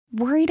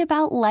Worried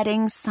about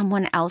letting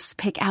someone else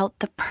pick out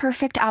the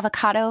perfect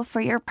avocado for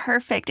your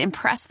perfect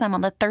impress them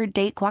on the third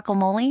date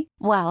guacamole?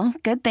 Well,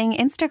 good thing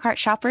Instacart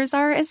shoppers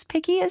are as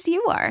picky as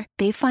you are.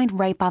 They find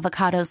ripe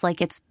avocados like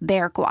it's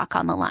their guac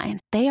on the line.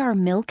 They are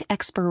milk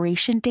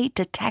expiration date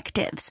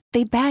detectives.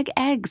 They bag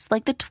eggs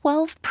like the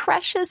 12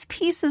 precious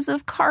pieces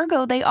of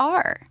cargo they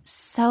are.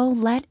 So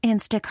let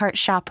Instacart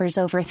shoppers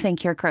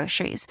overthink your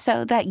groceries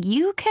so that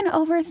you can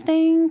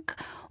overthink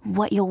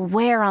what you'll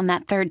wear on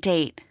that third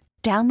date.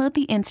 Download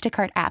the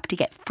Instacart app to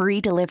get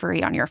free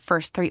delivery on your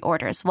first 3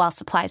 orders while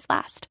supplies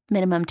last.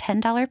 Minimum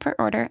 $10 per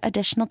order.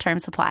 Additional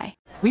terms apply.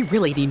 We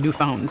really need new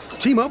phones.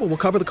 T-Mobile will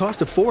cover the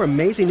cost of 4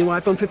 amazing new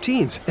iPhone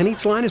 15s, and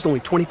each line is only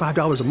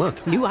 $25 a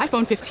month. New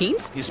iPhone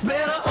 15s? It's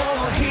better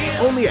over here.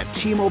 Only at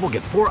T-Mobile,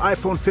 get 4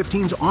 iPhone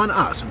 15s on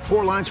us and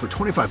 4 lines for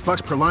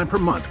 $25 per line per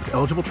month with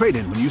eligible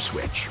trade-in when you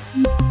switch.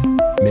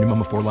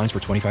 Minimum of 4 lines for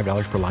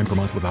 $25 per line per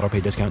month with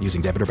autopay discount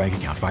using debit or bank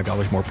account.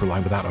 $5 more per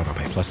line without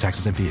autopay, plus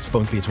taxes and fees.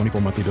 Phone fee at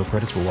 24 monthly bill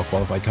credits for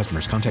well-qualified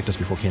customers. Contact us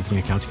before canceling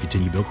account to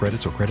continue bill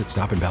credits or credit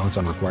stop and balance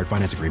on required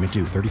finance agreement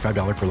due.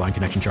 $35 per line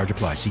connection charge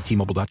applies. See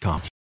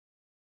T-Mobile.com.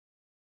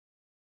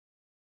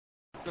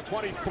 The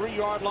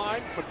 23-yard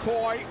line,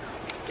 McCoy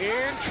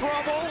in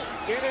trouble.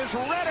 It is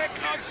Reddick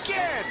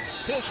again,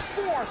 his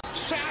 4th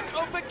sack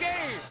of the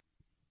game.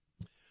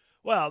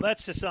 Well,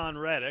 that's Hassan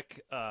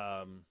Reddick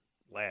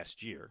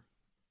last year.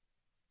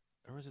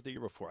 Or was it the year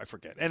before? I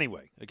forget.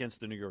 Anyway, against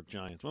the New York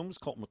Giants. When was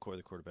Colt McCoy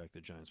the quarterback of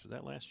the Giants? Was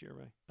that last year,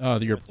 Ray?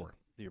 The year before.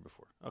 The year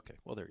before. Okay,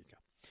 well, there you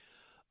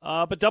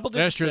go. But double-digit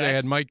last year sacks. they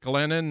had Mike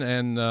Glennon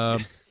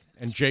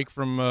and Jake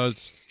from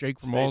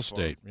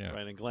Allstate. Yeah.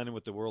 Right, and Glennon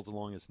with the world's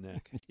longest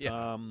neck.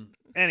 Yeah.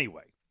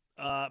 Anyway,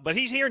 but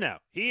he's here now.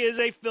 He is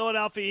a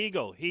Philadelphia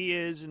Eagle. He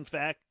is, in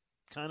fact,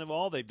 kind of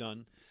all they've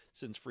done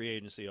since free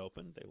agency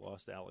opened. They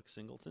lost Alex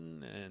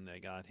Singleton, and they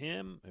got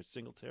him, or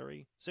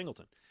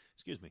Singleton,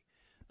 excuse me.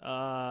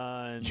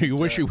 You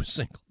wish he was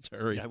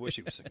Singletary. Yeah, I wish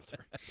he was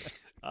Singletary.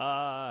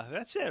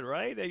 That's it,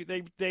 right?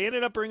 They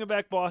ended up bringing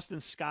back Boston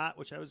Scott,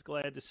 which I was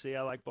glad to see.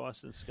 I like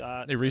Boston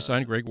Scott. They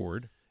re-signed Greg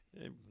Ward.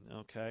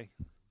 Okay.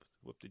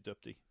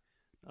 Whoop-de-doop-de.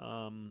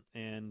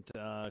 And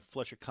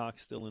Fletcher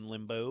Cox still in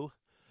limbo.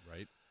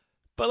 Right.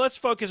 But let's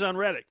focus on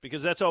Reddick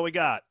because that's all we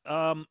got.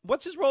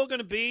 What's his role going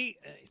to be?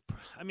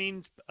 I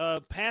mean,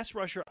 pass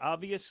rusher,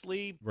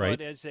 obviously, right.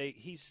 But as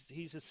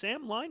he's a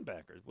Sam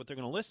linebacker. What they're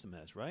going to list him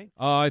as, right?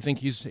 I think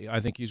he's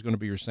going to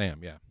be your Sam.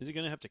 Yeah. Is he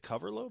going to have to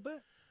cover a little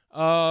bit?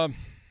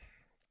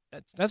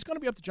 That's going to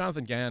be up to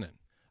Jonathan Gannon.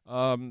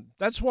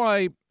 That's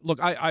why. Look,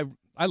 I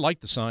like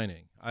the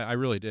signing. I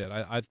really did.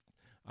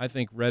 I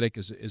think Reddick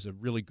is a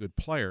really good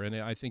player, and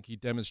I think he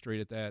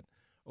demonstrated that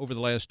over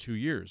the last 2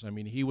 years. I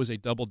mean, he was a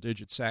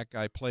double-digit sack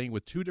guy playing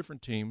with 2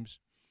 different teams,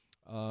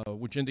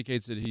 which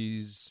indicates that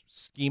he's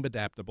scheme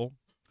adaptable.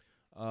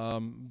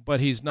 But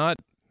he's not,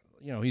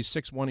 he's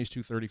 6'1", he's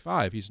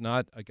 235. He's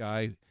not a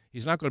guy.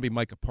 He's not going to be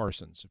Micah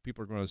Parsons. If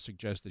people are going to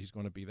suggest that he's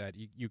going to be that,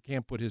 you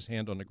can't put his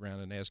hand on the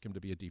ground and ask him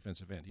to be a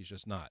defensive end. He's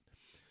just not.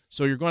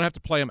 So you're going to have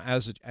to play him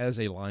as a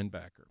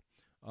linebacker.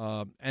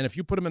 And if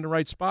you put him in the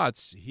right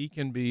spots, he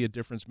can be a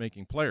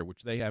difference-making player,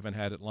 which they haven't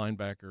had at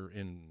linebacker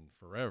in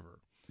forever.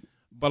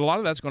 But a lot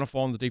of that's going to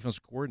fall on the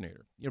defensive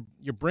coordinator.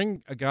 You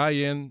bring a guy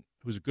in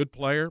who's a good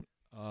player.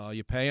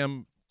 You pay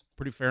him a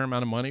pretty fair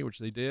amount of money, which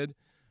they did.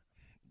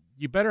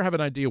 You better have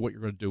an idea what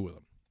you're going to do with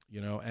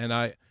him. And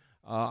I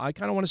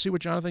kind of want to see what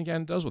Jonathan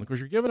Gannon does with him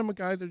because you're giving him a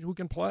guy who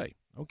can play.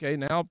 Okay,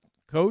 now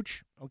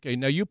coach. Okay,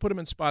 now you put him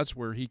in spots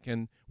where he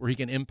can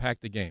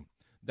impact the game.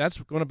 That's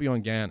going to be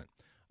on Gannon.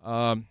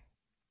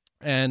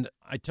 And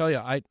I tell you,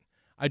 I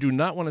do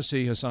not want to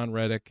see Hassan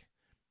Reddick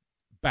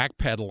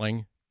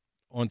backpedaling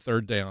on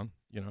third down.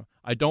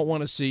 I don't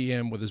want to see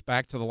him with his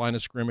back to the line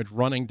of scrimmage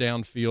running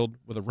downfield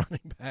with a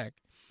running back.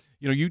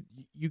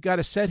 You got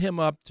to set him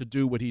up to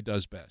do what he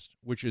does best,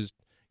 which is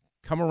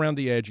come around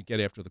the edge and get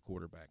after the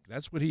quarterback.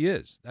 That's what he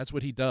is. That's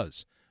what he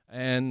does.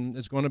 And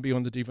it's going to be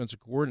on the defensive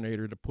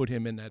coordinator to put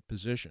him in that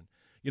position.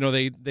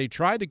 They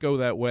tried to go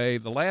that way.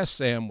 The last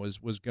Sam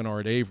was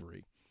Gennard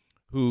Avery,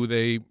 who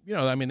they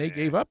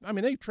gave up. I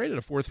mean, they traded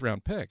a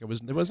 4th-round pick. It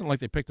wasn't like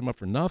they picked him up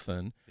for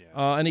nothing.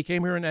 Yeah. And he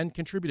came here and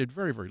contributed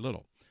very, very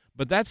little.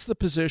 But that's the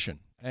position,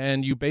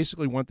 and you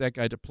basically want that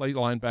guy to play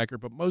linebacker,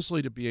 but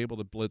mostly to be able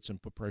to blitz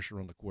and put pressure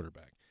on the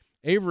quarterback.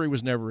 Avery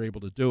was never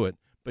able to do it,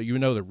 but that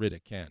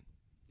Riddick can.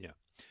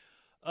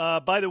 Yeah.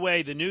 By the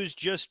way, the news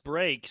just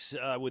breaks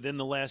within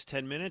the last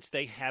 10 minutes.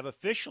 They have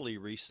officially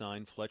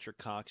re-signed Fletcher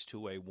Cox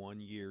to a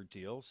 1-year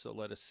deal, so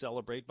let us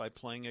celebrate by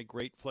playing a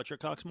great Fletcher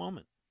Cox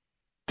moment.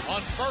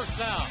 On first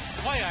down,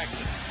 play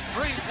action.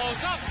 Green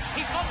flows up.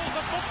 He fumbles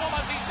the football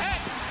as he's hit.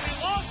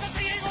 He lost it.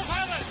 The Eagles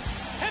have it.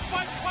 Hit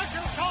by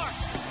Fletcher Cox.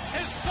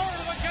 His 3rd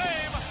of the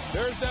game.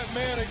 There's that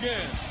man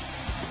again.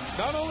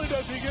 Not only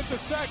does he get the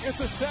sack, it's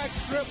a sack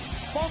strip,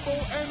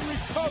 fumble, and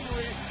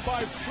recovery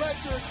by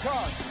Fletcher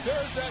Cox.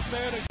 There's that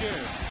man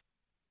again.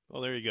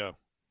 Well, there you go.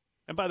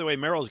 And by the way,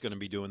 Merrill's going to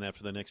be doing that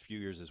for the next few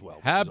years as well.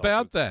 How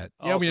about that?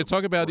 Yeah, when you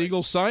talk about great.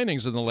 Eagles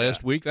signings in the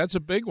last week, that's a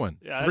big one.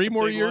 Yeah, 3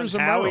 more years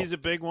of Merrill. Howie's a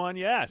big one,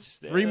 yes.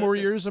 3 more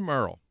years of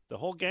Merrill. The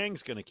whole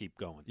gang's going to keep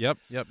going. Yep.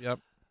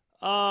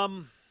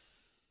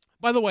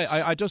 By the way,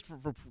 I just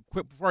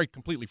before I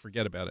completely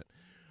forget about it,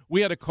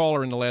 we had a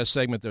caller in the last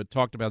segment that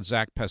talked about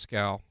Zach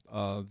Pascal,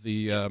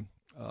 the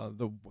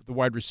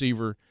wide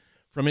receiver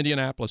from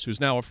Indianapolis, who's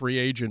now a free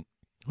agent,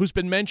 who's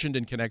been mentioned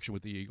in connection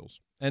with the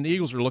Eagles. And the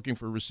Eagles are looking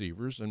for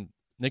receivers, and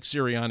Nick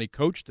Sirianni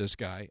coached this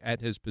guy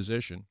at his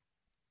position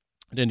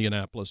at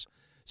Indianapolis.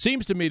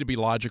 Seems to me to be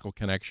logical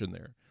connection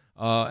there.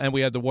 And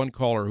we had the one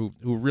caller who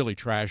really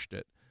trashed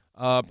it.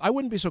 I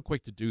wouldn't be so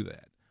quick to do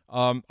that.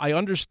 I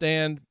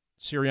understand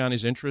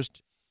Sirianni's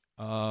interest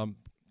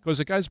because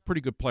the guy's a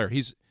pretty good player.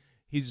 He's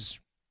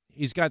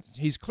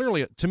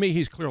clearly, to me,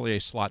 he's clearly a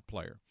slot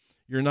player.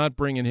 You're not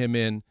bringing him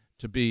in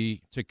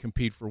to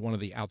compete for one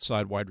of the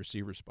outside wide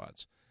receiver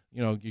spots.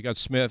 You know, you got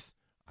Smith.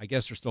 I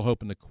guess they're still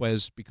hoping that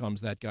Quez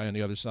becomes that guy on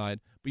the other side.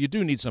 But you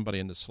do need somebody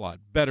in the slot,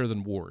 better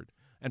than Ward.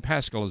 And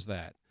Pascal is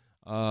that.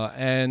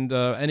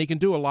 And he can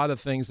do a lot of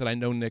things that I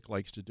know Nick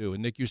likes to do.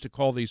 And Nick used to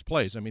call these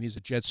plays. I mean, he's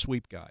a jet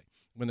sweep guy.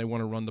 When they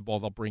want to run the ball,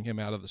 they'll bring him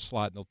out of the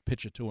slot and they'll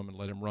pitch it to him and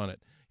let him run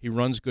it. He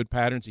runs good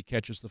patterns. He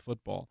catches the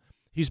football.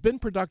 He's been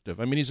productive.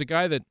 I mean, he's a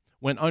guy that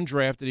went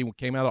undrafted. He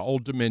came out of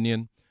Old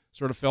Dominion,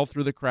 sort of fell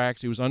through the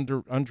cracks. He was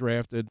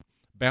undrafted,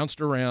 bounced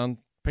around,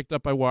 picked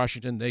up by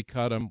Washington. They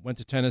cut him. Went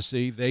to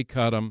Tennessee. They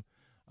cut him.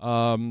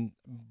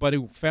 But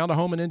he found a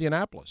home in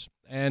Indianapolis.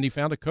 And he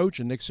found a coach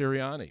in Nick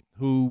Sirianni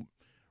who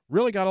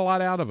really got a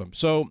lot out of him.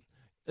 So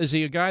is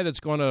he a guy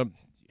that's going to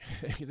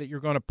that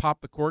you're going to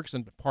pop the corks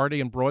and party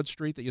in Broad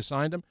Street that you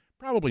signed him?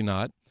 Probably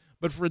not.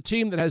 But for a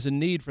team that has a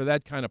need for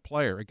that kind of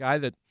player, a guy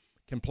that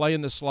can play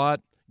in the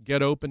slot,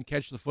 get open,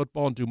 catch the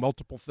football, and do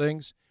multiple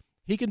things,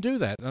 he can do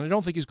that. And I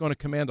don't think he's going to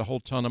command a whole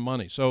ton of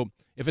money. So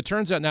if it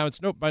turns out now, it's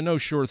by no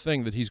sure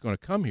thing that he's going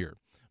to come here.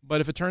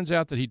 But if it turns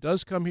out that he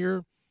does come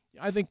here,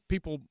 I think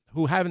people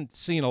who haven't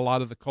seen a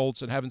lot of the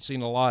Colts and haven't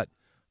seen a lot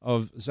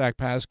of Zach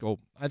Pascal,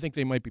 I think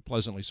they might be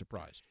pleasantly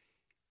surprised.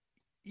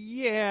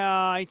 Yeah,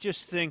 I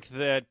just think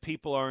that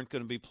people aren't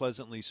going to be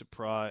pleasantly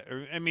surprised.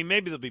 I mean,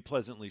 maybe they'll be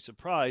pleasantly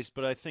surprised,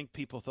 but I think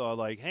people thought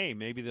like, hey,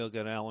 maybe they'll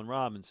get Allen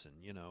Robinson.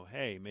 You know,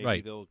 hey,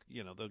 maybe they'll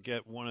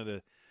get one of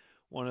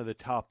the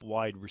top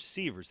wide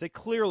receivers. They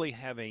clearly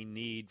have a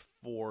need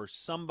for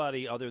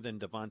somebody other than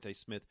Devontae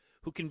Smith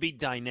who can be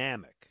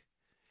dynamic.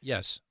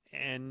 Yes,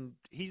 and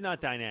he's not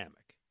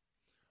dynamic.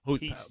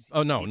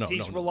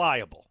 He's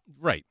reliable.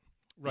 Right.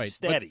 He's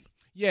steady.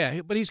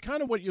 But he's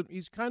kind of what you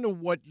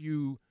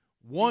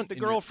want. He's the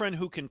girlfriend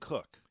who can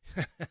cook.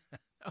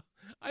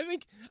 I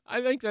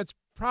think that's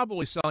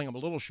probably selling him a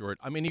little short.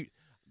 I mean,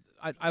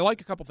 I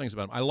like a couple things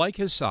about him. I like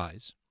his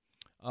size.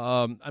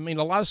 I mean,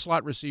 a lot of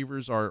slot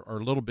receivers are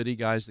little bitty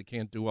guys that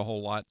can't do a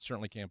whole lot,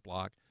 certainly can't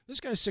block. This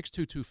guy's 6'2",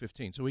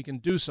 215, so he can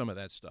do some of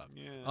that stuff.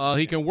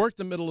 He can work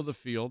the middle of the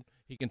field.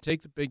 He can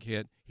take the big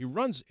hit. He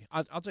runs.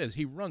 I'll tell you this.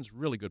 He runs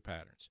really good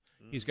patterns.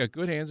 He's got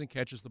good hands and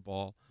catches the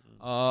ball.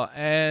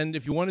 And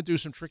if you want to do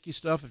some tricky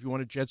stuff, if you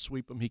want to jet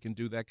sweep him, he can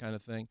do that kind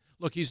of thing.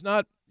 Look, he's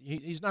not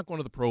going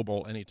to the Pro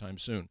Bowl anytime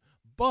soon.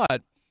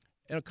 But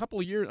in a couple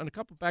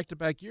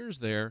back-to-back years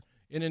there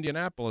in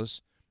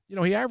Indianapolis, you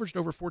know, he averaged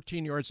over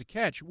 14 yards a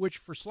catch, which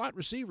for slot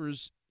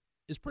receivers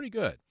is pretty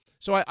good.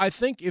 So I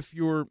think if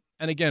you're,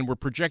 and again, we're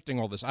projecting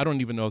all this. I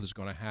don't even know if this is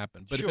going to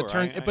happen. But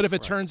if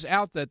it turns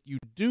out that you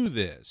do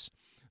this,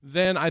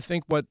 then I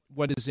think what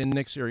is in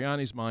Nick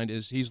Sirianni's mind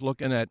is he's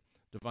looking at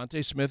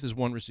Devontae Smith as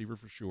one receiver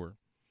for sure.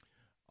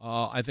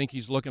 I think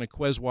he's looking at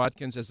Quez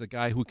Watkins as the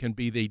guy who can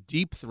be the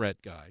deep threat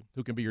guy,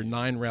 who can be your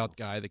 9-route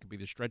guy, that can be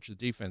the stretch the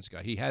defense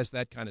guy. He has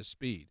that kind of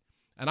speed.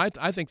 And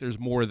I think there's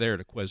more there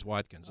to Quez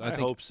Watkins. I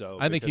hope so.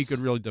 I think he could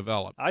really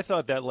develop. I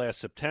thought that last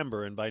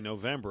September, and by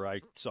November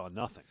I saw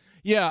nothing.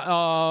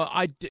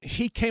 Yeah,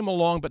 he came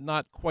along, but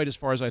not quite as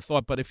far as I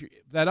thought. But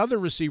that other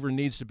receiver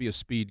needs to be a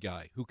speed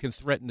guy who can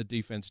threaten the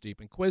defense deep,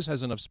 and Quez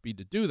has enough speed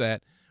to do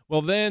that.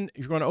 Well, then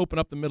you're going to open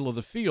up the middle of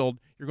the field.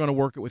 You're going to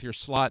work it with your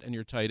slot and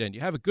your tight end. You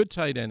have a good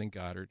tight end in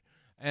Goddard,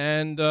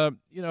 and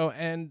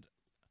and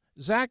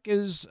Zach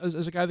is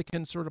a guy that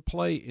can sort of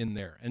play in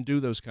there and do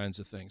those kinds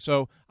of things.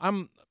 So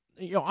I'm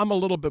a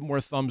little bit more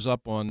thumbs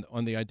up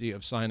on the idea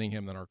of signing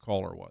him than our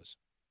caller was.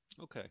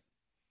 Okay.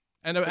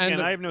 And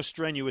I have no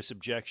strenuous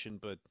objection,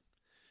 but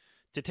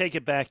to take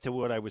it back to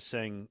what I was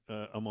saying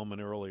a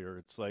moment earlier,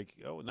 it's like,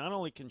 not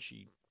only can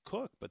she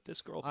cook, but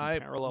this girl can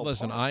parallel.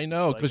 Listen, park. I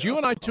know, because you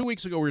and I 2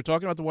 weeks ago we were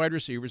talking about the wide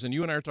receivers, and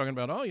you and I were talking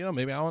about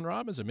maybe Allen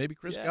Robinson, maybe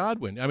Chris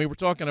Godwin. I mean, we're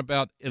talking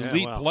about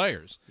elite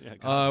players,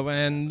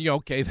 and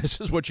this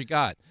is what you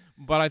got.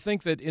 But I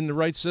think that in the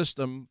right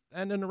system,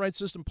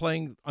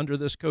 playing under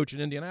this coach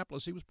in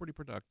Indianapolis, he was pretty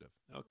productive.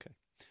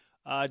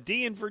 Okay.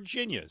 Dee in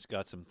Virginia's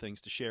got some things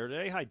to share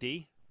today. Hi,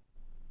 Dee.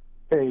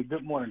 Hey,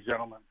 good morning,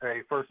 gentlemen.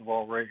 Hey, first of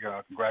all, Ray,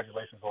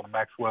 congratulations on the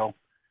Maxwell.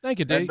 Thank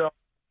you, Dee.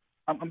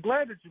 I'm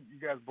glad that you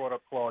guys brought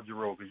up Claude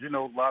Giroux because,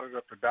 a lot of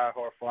the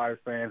diehard Flyers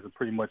fans are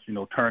pretty much,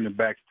 turned their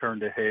backs,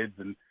 turned their heads,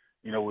 and,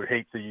 would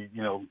hate to,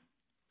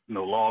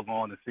 log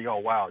on and see, oh,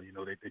 wow,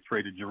 they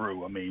traded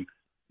Giroux. I mean,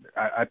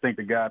 I think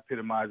the guy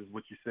epitomizes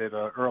what you said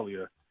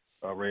earlier,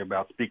 Ray,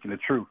 about speaking the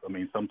truth. I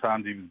mean,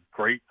 sometimes he was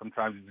great,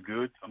 sometimes he was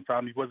good,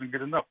 sometimes he wasn't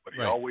good enough, but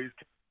he always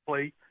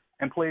played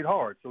and played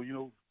hard. So,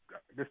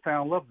 this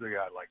town loves a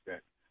guy like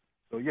that.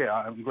 So, yeah,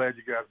 I'm glad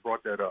you guys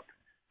brought that up.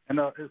 And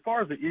as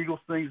far as the Eagles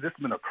thing, this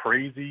has been a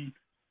crazy,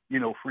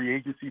 free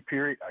agency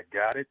period. I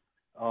got it.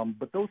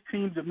 But those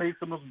teams that made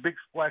some of those big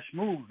splash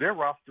moves, their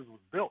rosters was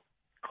built.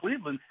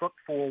 Cleveland sucked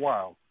for a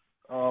while.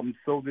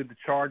 So did the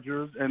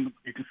Chargers, and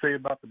you can say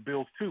about the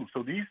Bills too.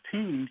 So these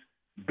teams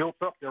built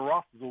up their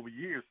rosters over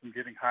years from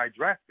getting high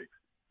draft picks,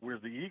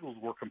 whereas the Eagles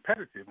were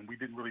competitive and we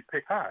didn't really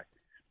pick high.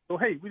 So,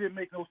 hey, we didn't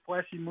make those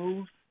flashy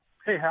moves.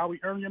 Hey, Howie,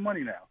 earn your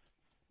money now.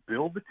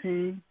 Build the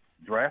team,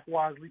 draft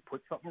wisely,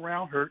 put something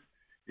around Hurt.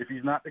 If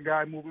he's not the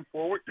guy moving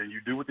forward, then you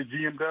do what the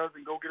GM does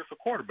and go get us a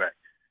quarterback.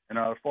 And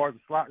as far as the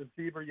slot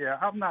receiver, yeah,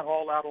 I'm not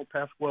all out on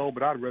Pasquale,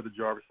 but I'd rather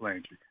Jarvis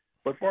Landry.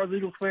 But as far as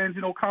Eagles fans,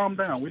 calm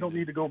down. We don't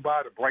need to go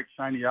buy the bright,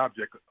 shiny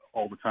object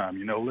all the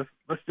time.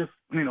 Let's just,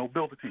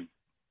 build a team.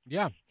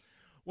 Yeah.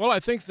 Well, I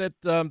think that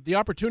the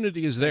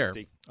opportunity is there.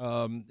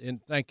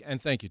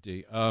 Thanks, thank you,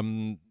 D.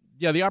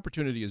 Yeah, the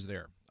opportunity is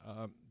there.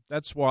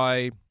 That's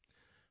why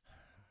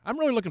I'm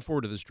really looking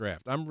forward to this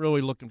draft. I'm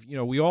really looking.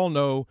 We all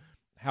know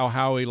how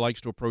Howie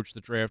likes to approach the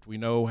draft. We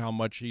know how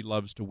much he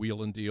loves to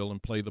wheel and deal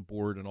and play the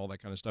board and all that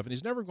kind of stuff. And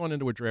he's never gone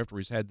into a draft where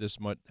he's had this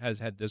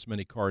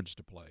many cards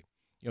to play.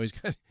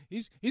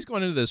 He's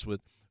going into this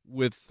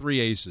with 3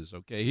 aces.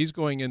 Okay, he's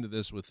going into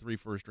this with 3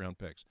 first-round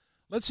picks.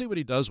 Let's see what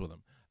he does with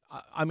them.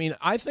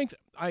 I think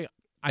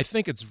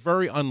it's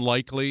very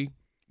unlikely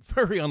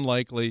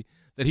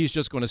that he's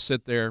just going to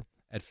sit there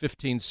at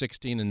 15,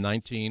 16, and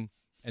 19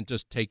 and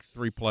just take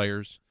 3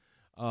 players.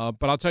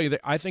 But I'll tell you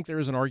that I think there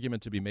is an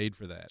argument to be made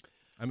for that.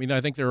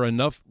 I think there are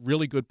enough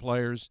really good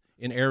players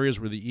in areas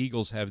where the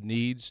Eagles have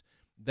needs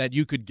that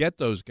you could get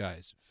those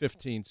guys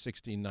 15,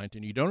 16,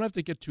 19. You don't have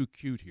to get too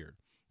cute here.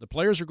 The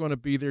players are going to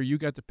be there. You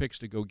got the picks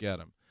to go get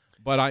them.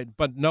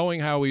 But knowing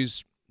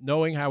Howie's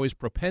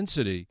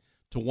propensity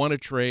to want to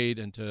trade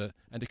and to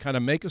kind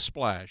of make a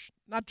splash,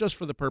 not just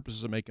for the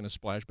purposes of making a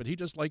splash, but he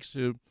just likes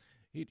to.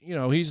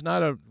 He's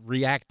not a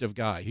reactive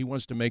guy. He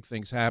wants to make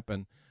things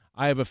happen.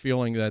 I have a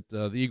feeling that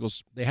the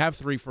Eagles, they have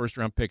 3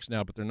 first-round picks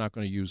now, but they're not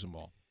going to use them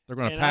all. They're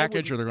going to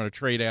package, or they're going to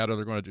trade out, or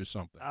they're going to do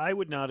something. I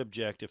would not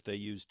object if they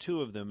use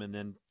 2 of them and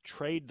then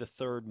trade the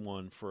third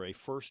one for a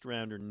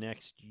first-rounder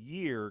next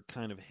year,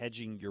 kind of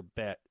hedging your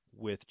bet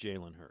with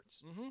Jalen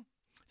Hurts. Mm-hmm.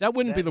 That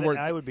wouldn't be the worst.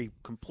 I would be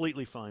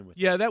completely fine with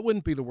that. Yeah, that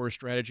wouldn't be the worst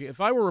strategy.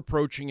 If I were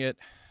approaching it,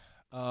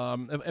 I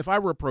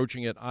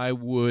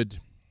would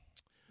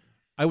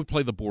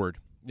play the board.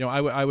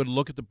 I would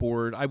look at the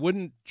board. I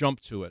wouldn't jump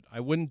to it.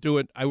 I wouldn't do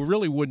it. I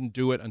really wouldn't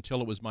do it until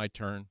it was my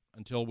turn,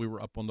 until we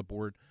were up on the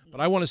board. But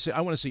I want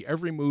to see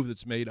every move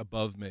that's made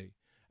above me.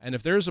 And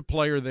if there's a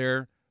player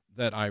there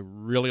that I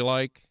really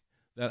like,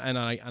 and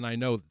I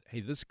know,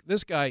 hey,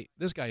 this guy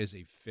is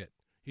a fit.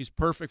 He's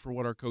perfect for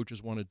what our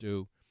coaches want to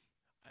do.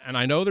 And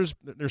I know there's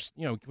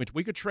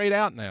we could trade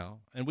out now,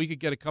 and we could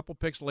get a couple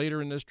picks later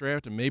in this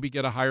draft, and maybe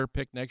get a higher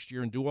pick next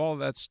year, and do all of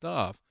that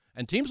stuff.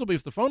 And teams will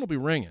the phone will be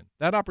ringing.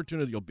 That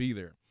opportunity will be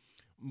there.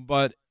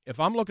 But if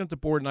I'm looking at the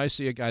board and I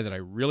see a guy that I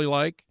really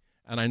like,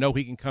 and I know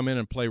he can come in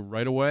and play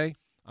right away,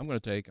 I'm going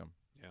to take him.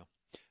 Yeah.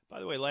 By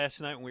the way,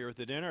 last night when we were at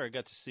the dinner, I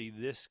got to see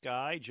this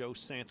guy, Joe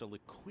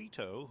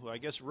Santoliquito, who I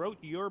guess wrote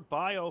your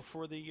bio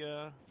for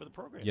the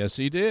program. Yes,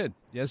 he did.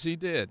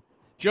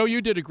 Joe,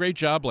 you did a great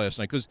job last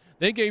night because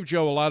they gave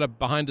Joe a lot of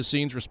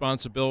behind-the-scenes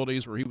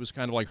responsibilities where he was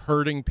kind of like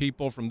herding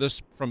people from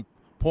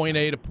point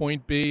A to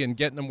point B and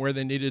getting them where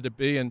they needed to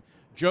be. And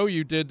Joe,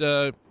 you did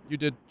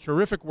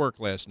terrific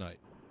work last night.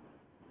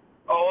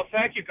 Oh, well,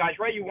 thank you, guys.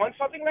 Ray, you won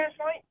something last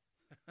night?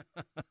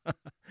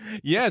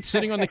 Yeah, it's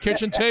sitting on the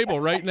kitchen table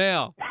right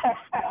now.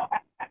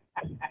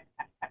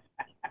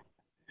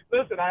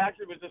 Listen, I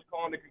actually was just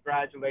calling to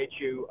congratulate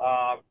you.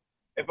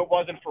 If it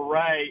wasn't for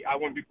Ray, I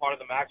wouldn't be part of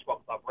the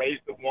Maxwell Club. Ray's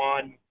the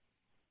one,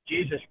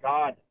 Jesus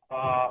God,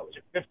 was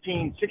it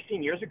 15,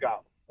 16 years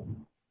ago,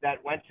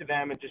 that went to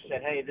them and just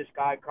said, hey, this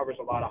guy covers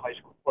a lot of high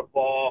school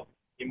football.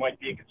 He might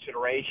be a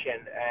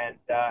consideration. And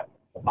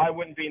I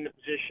wouldn't be in the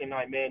position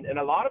I'm in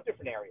a lot of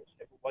different areas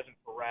if it wasn't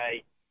for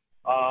Ray.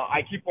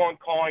 I keep on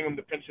calling him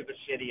the Prince of the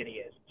City, and he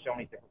is in so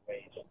many different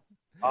ways.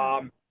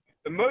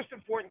 The most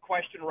important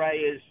question, Ray,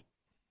 is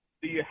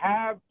did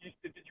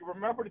you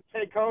remember to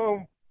take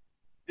home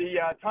the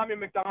Tommy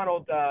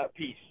McDonald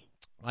piece?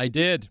 I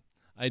did.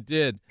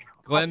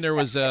 Glenn, there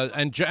was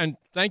and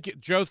thank you,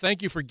 Joe.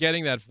 Thank you for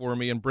getting that for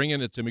me and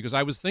bringing it to me because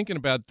I was thinking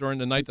about during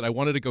the night that I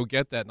wanted to go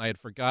get that and I had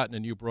forgotten,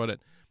 and you brought it.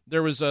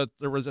 There was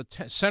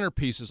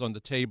centerpieces on the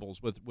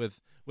tables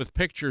with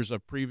pictures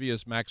of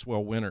previous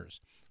Maxwell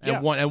winners,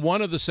 and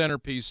one of the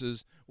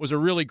centerpieces was a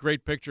really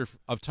great picture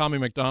of Tommy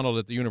McDonald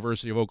at the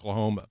University of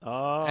Oklahoma.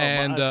 Oh,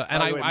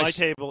 my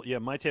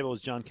table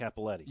was John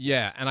Capoletti.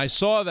 Yeah, and I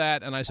saw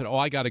that, and I said,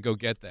 I got to go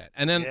get that.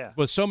 And then,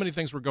 with so many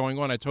things were going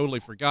on, I totally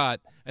forgot.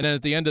 And then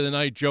at the end of the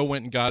night, Joe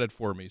went and got it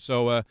for me.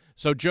 So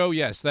Joe,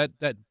 yes, that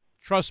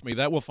trust me,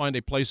 that will find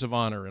a place of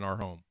honor in our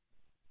home.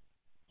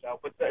 So,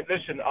 but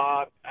listen,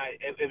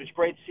 it was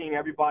great seeing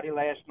everybody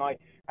last night,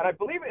 and I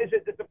believe it's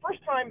the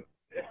first time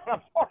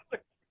I'm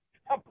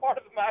part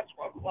of the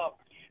Maxwell Club.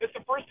 It's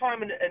the first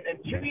time in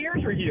 2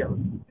 years or a year.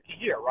 It's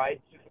a year,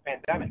 right? Since the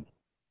pandemic.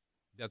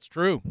 That's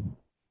true.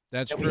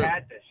 That's true. We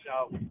had this,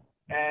 so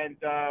and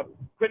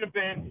couldn't have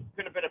been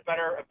a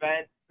better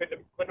event.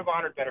 Couldn't have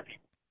honored better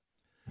people.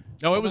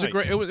 No, it was a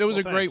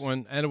great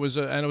one, and it was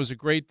a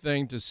great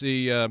thing to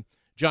see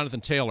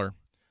Jonathan Taylor,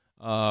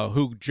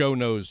 who Joe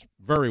knows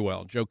very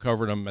well. Joe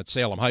covered him at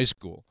Salem High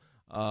School,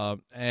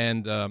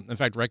 and in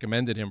fact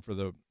recommended him for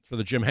the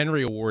Jim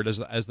Henry Award as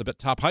the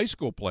top high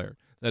school player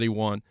that he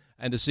won,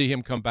 and to see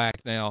him come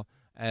back now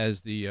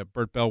as the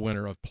Bert Bell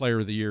winner of Player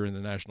of the Year in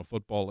the National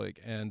Football League,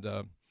 and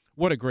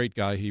what a great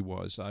guy he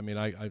was. I mean,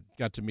 I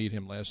got to meet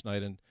him last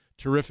night, and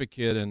terrific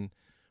kid, and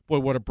boy,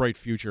 what a bright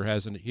future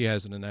he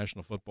has in the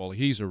National Football League.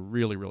 He's a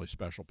really, really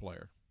special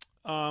player.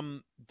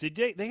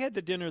 Did they had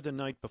the dinner the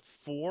night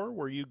before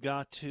where you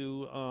got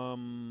to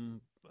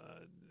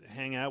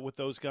hang out with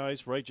those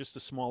guys, right? Just a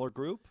smaller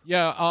group?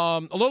 Yeah,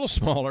 a little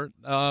smaller,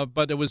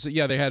 but it was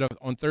they had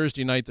on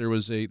Thursday night there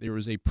was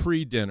a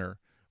pre-dinner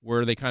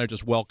where they kind of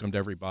just welcomed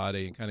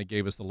everybody and kind of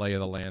gave us the lay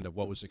of the land of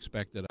what was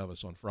expected of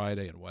us on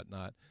Friday and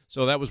whatnot.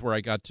 So that was where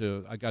I got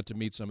to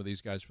meet some of these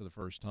guys for the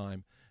first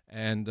time.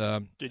 And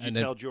did you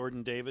tell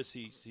Jordan Davis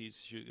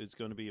he's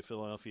going to be a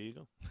Philadelphia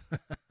Eagle?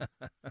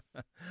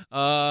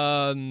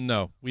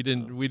 No, we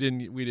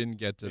didn't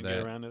get to that.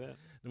 Get around to that.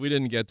 We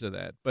didn't get to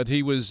that, but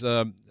he was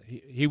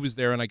he was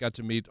there, and I got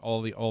to meet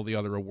all the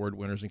other award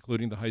winners,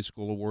 including the high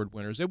school award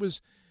winners. It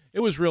was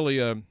really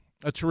a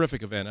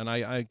terrific event, and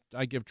I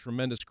give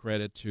tremendous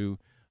credit to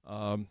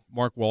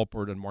Mark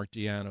Walpert and Mark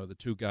Diano, the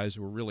two guys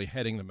who are really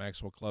heading the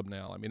Maxwell Club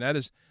now. I mean, that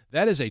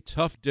is a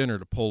tough dinner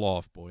to pull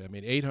off, boy. I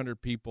mean,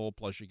 800 people,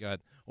 plus you got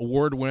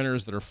award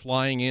winners that are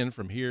flying in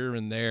from here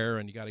and there,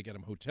 and you got to get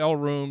them hotel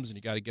rooms, and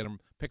you got to get them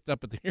picked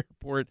up at the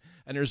airport,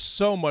 and there's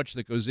so much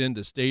that goes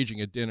into staging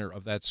a dinner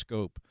of that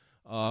scope.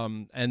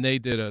 And they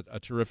did a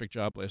terrific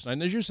job last night.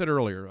 And as you said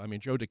earlier, I mean,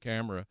 Joe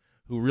DeCamara,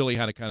 who really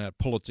had to kind of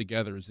pull it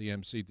together as the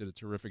MC, did a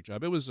terrific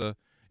job. It was a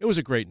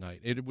great night.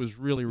 It was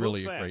really,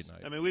 really a great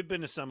night. I mean, we've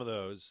been to some of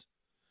those.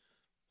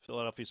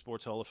 Philadelphia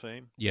Sports Hall of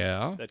Fame.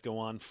 Yeah. That go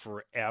on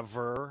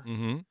forever.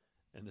 Mm-hmm.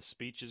 And the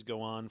speeches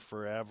go on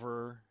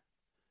forever.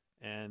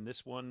 And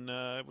this one,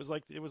 it was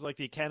like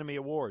the Academy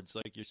Awards.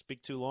 Like, you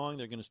speak too long,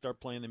 they're going to start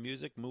playing the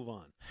music. Move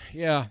on.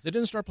 Yeah, they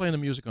didn't start playing the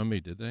music on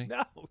me, did they?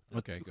 No.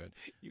 Okay, good.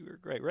 You were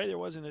great, right? There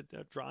wasn't a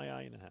dry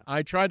eye and a half.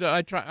 I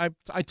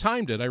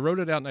timed it. I wrote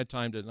it out and I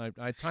timed it, and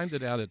I timed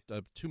it out at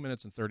 2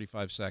 minutes and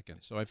 35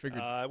 seconds. So I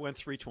figured. I went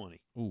 3:20.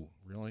 Ooh,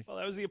 really? Well,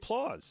 that was the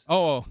applause.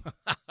 Oh.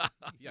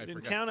 Yeah, you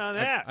didn't count on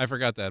that. I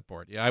forgot that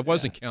part. Yeah, I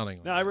wasn't counting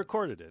on No, that. I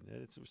recorded it.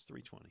 It was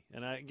 3:20.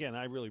 And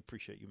I really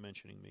appreciate you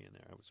mentioning me in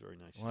there. It was very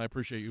nice. Well, I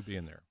appreciate you being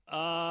there.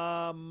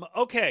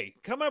 Okay,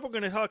 coming up, we're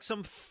going to talk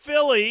some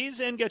Phillies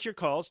and get your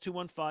calls,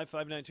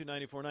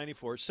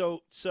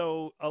 215-592-9494.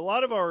 So a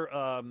lot of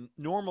our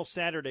normal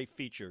Saturday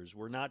features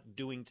we're not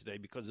doing today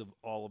because of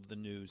all of the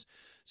news.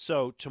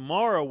 So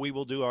tomorrow we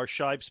will do our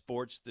Shibe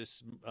Sports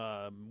this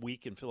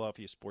week in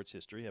Philadelphia sports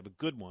history. Have a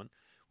good one.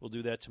 We'll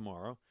do that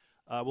tomorrow.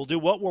 We'll do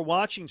what we're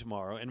watching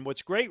tomorrow. And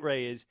what's great,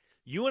 Ray, is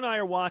you and I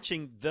are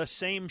watching the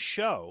same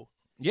show.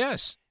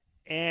 Yes.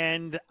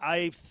 And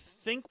I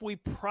think we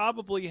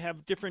probably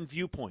have different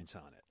viewpoints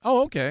on it.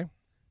 Oh, okay.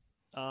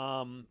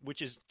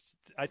 Which is,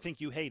 I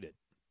think you hate it.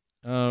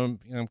 I'm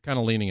kind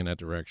of leaning in that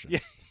direction. Yeah.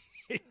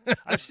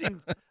 I've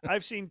seen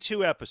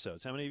 2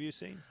 episodes. How many have you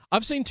seen?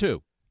 I've seen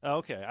 2. Oh,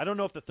 okay. I don't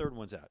know if the third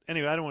one's out.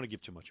 Anyway, I don't want to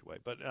give too much away,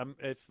 but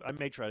if I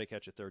may try to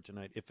catch a third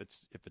tonight if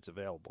it's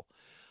available.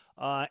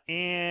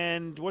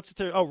 And what's the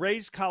third? Oh,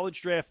 Ray's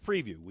college draft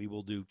preview we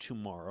will do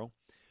tomorrow.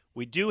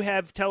 We do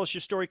have Tell Us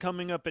Your Story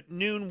coming up at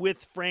noon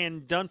with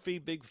Fran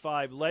Dunphy, Big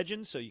 5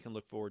 legend, so you can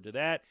look forward to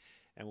that,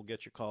 and we'll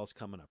get your calls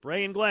coming up.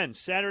 Ray and Glenn,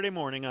 Saturday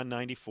morning on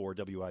 94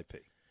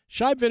 WIP.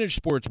 Shibe Vintage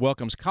Sports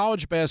welcomes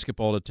college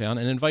basketball to town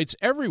and invites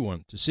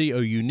everyone to see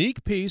a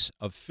unique piece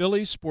of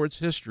Philly sports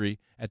history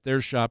at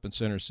their shop in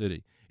Center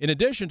City. In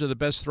addition to the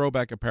best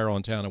throwback apparel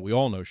in town, and we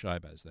all know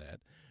Shibe has that,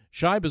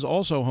 Shibe is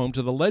also home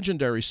to the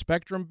legendary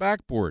Spectrum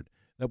backboard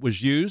that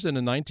was used in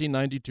the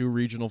 1992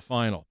 regional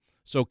final.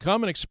 So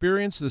come and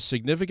experience the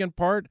significant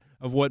part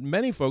of what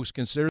many folks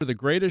consider the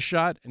greatest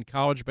shot in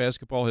college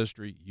basketball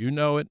history. You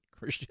know it,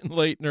 Christian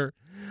Laettner,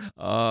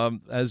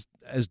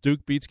 as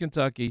Duke beats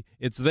Kentucky.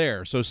 It's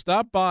there. So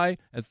stop by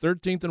at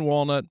 13th and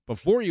Walnut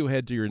before you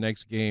head to your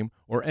next game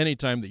or any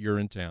time that you're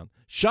in town.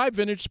 Shibe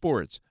Vintage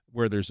Sports,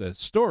 where there's a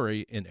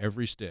story in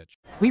every stitch.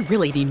 We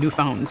really need new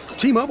phones.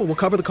 T-Mobile will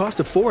cover the cost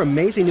of 4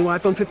 amazing new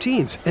iPhone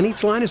 15s, and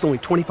each line is only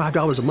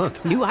 $25 a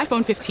month. New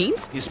iPhone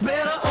 15s? It's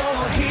better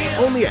over here.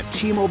 Only at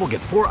T-Mobile,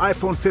 get 4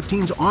 iPhone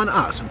 15s on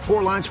us and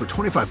 4 lines for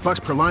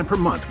 $25 per line per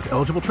month with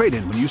eligible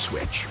trade-in when you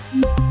switch.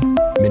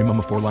 Minimum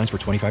of 4 lines for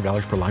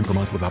 $25 per line per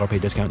month with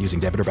autopay discount using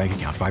debit or bank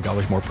account.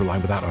 $5 more per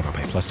line without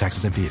autopay, plus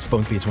taxes and fees.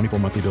 Phone fee at 24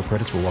 monthly bill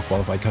credits for well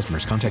qualified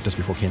customers. Contact us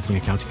before canceling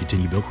account to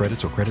continue bill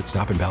credits or credit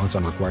stop and balance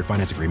on required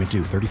finance agreement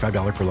due.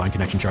 $35 per line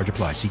connection charge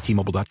applies. See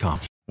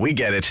T-Mobile.com. We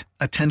get it.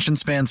 Attention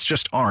spans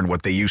just aren't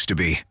what they used to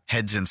be.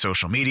 Heads in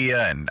social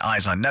media and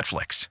eyes on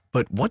Netflix.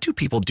 But what do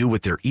people do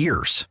with their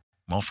ears?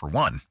 Well, for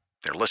one,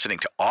 they're listening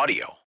to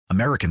audio.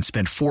 Americans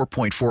spend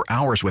 4.4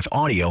 hours with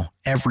audio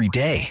every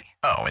day.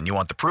 Oh, and you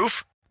want the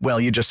proof? Well,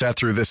 you just sat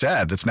through this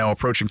ad that's now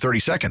approaching 30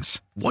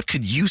 seconds. What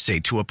could you say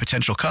to a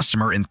potential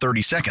customer in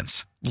 30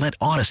 seconds? Let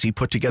Odyssey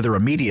put together a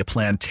media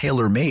plan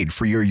tailor-made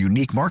for your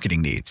unique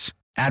marketing needs.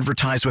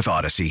 Advertise with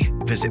Odyssey.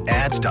 Visit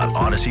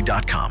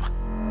ads.odyssey.com.